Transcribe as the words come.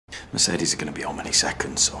Mercedes is going to be home any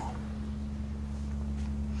second, so...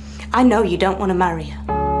 I know you don't want to marry her.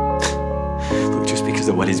 Look, just because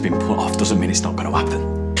the wedding's been put off doesn't mean it's not going to happen.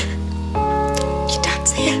 Your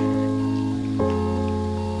dad's here.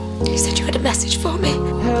 He said you had a message for me.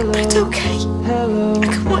 Hello, but it's okay. Hello, I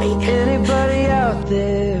can wait. Anybody out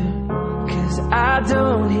there? 'Cause I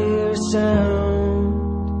don't hear a sound.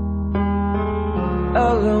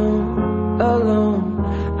 Alone, alone.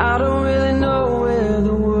 I don't really know where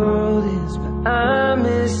the world is, but I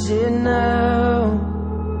miss it now.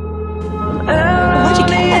 Where'd you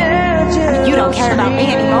get it? I mean, you don't care about me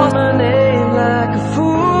anymore. My name like a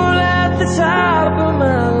fool at the top of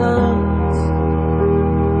my lungs.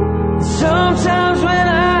 Sometimes when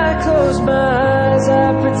I close my eyes, I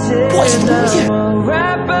pretend I'm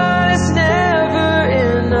alright, but it's never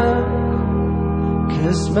enough.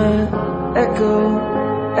 'Cause my echo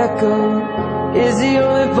is the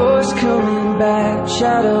only voice coming back.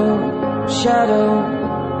 Shadow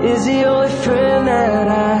is the only friend that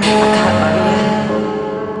I have.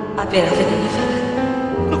 I've been living in your...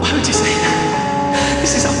 Look, why would you say that?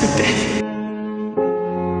 This is our big day.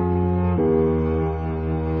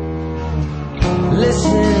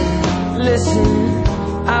 Listen,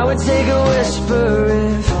 I would take a whisper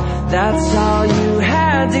if that's all you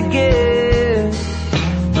had to give.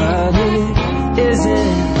 But it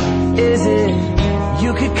isn't.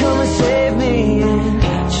 You could come and save me and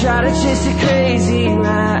try to chase it crazy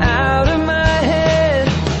right out of my head.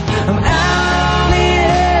 I'm out on the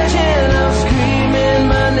edge and I'm screaming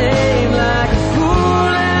my name like a fool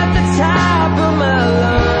at the top of my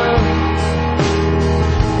lungs.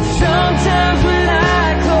 Sometimes when I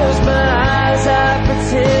close my eyes, I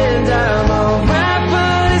pretend I'm alright,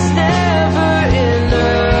 but it's never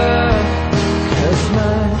enough. 'Cause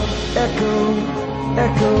my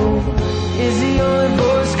echo is the only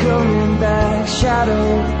voice coming back.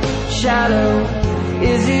 Shadow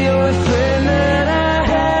is the only friend that I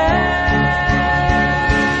have.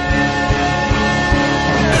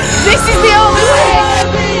 This is the only way!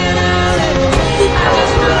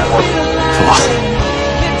 For what?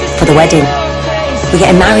 For the wedding. We're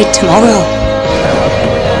getting married tomorrow.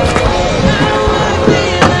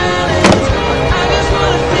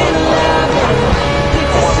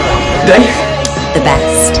 Dave? The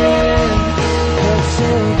best.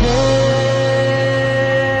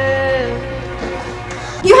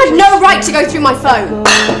 You had no right to go through my phone.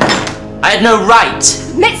 I had no right.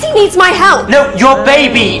 Mitzee needs my help. No, your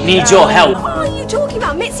baby needs your help. What are you talking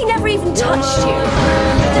about? Mitzee never even touched you.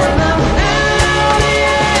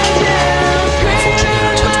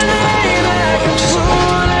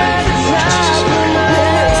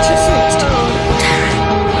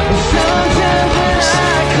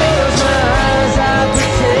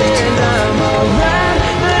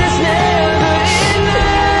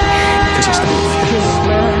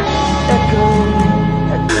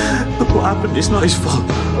 What happened? It's not his fault.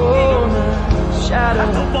 Oh, my shadow. I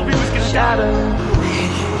thought Bobby was gonna shadow.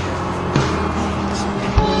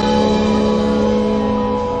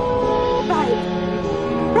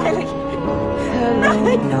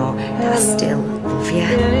 Riley. No, still, Sophia.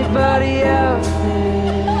 Anybody else?